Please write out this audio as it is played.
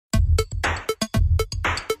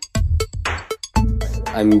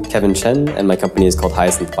I'm Kevin Chen, and my company is called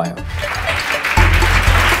Hyasynth Bio.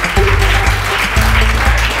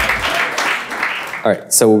 All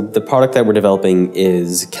right, so the product that we're developing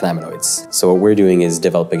is cannabinoids. So what we're doing is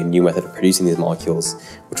developing a new method of producing these molecules,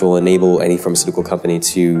 which will enable any pharmaceutical company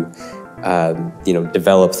to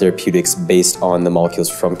develop therapeutics based on the molecules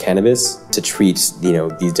from cannabis to treat,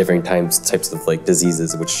 these different types of like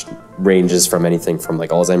diseases, which ranges from anything from like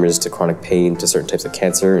Alzheimer's to chronic pain to certain types of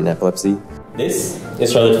cancer and epilepsy. This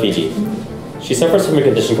is Charlotte Fiji. She suffers from a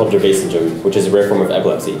condition called Dravet syndrome, which is a rare form of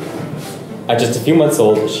epilepsy. At just a few months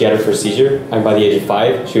old, she had her first seizure, and by the age of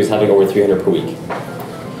 5, she was having over 300 per week.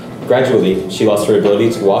 Gradually, she lost her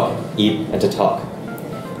ability to walk, eat, and to talk.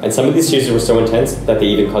 And some of these seizures were so intense that they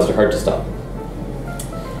even caused her heart to stop.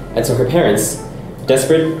 And so her parents,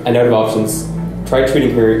 desperate and out of options, tried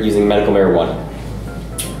treating her using medical marijuana.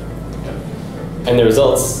 And the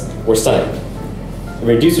results were stunning. It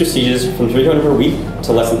reduced her seizures from 300 per week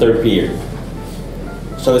to less than 30 per year.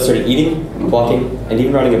 Charlotte started eating, walking, and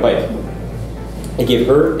even riding a bike. It gave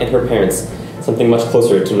her and her parents something much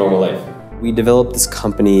closer to normal life. We developed this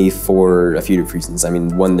company for a few different reasons. I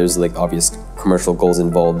mean, one, there's like obvious commercial goals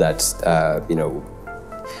involved that,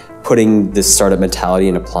 putting this startup mentality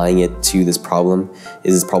and applying it to this problem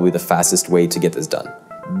is probably the fastest way to get this done.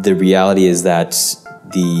 The reality is that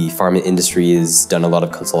the pharma industry has done a lot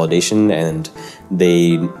of consolidation, and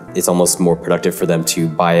it's almost more productive for them to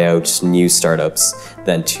buy out new startups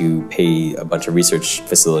than to pay a bunch of research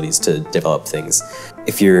facilities to develop things.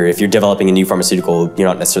 If you're developing a new pharmaceutical, you're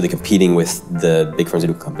not necessarily competing with the big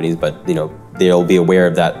pharmaceutical companies, but they'll be aware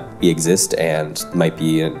of that we exist and might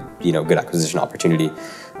be a good acquisition opportunity.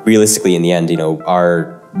 Realistically, in the end,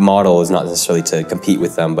 our model is not necessarily to compete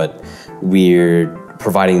with them, but we're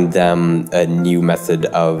providing them a new method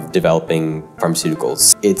of developing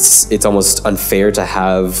pharmaceuticals. It's almost unfair to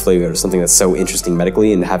have something that's so interesting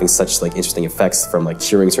medically and having such interesting effects from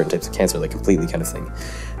curing certain types of cancer, completely kind of thing.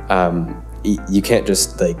 You can't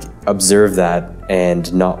just observe that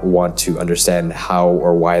and not want to understand how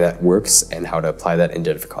or why that works and how to apply that in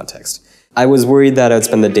different context. I was worried that I would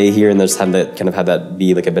spend the day here and just have that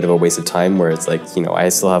be a bit of a waste of time, where it's I have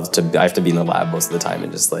to be in the lab most of the time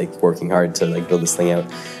and just working hard to build this thing out.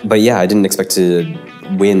 But yeah, I didn't expect to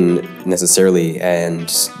win necessarily, and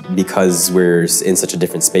because we're in such a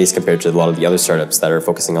different space compared to a lot of the other startups that are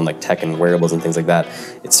focusing on tech and wearables and things like that,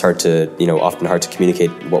 it's often hard to communicate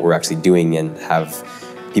what we're actually doing and have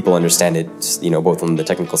people understand it, both on the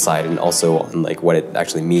technical side and also on what it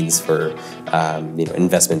actually means for,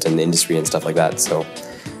 investment in the industry and stuff like that. So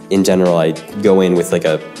in general, I go in with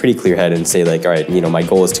a pretty clear head and say all right, my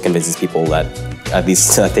goal is to convince these people that at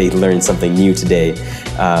least they learned something new today,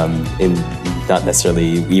 and not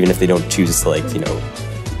necessarily, even if they don't choose to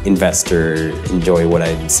invest or enjoy what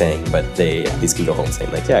I'm saying, but they at least can go home saying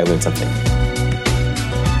yeah, I learned something.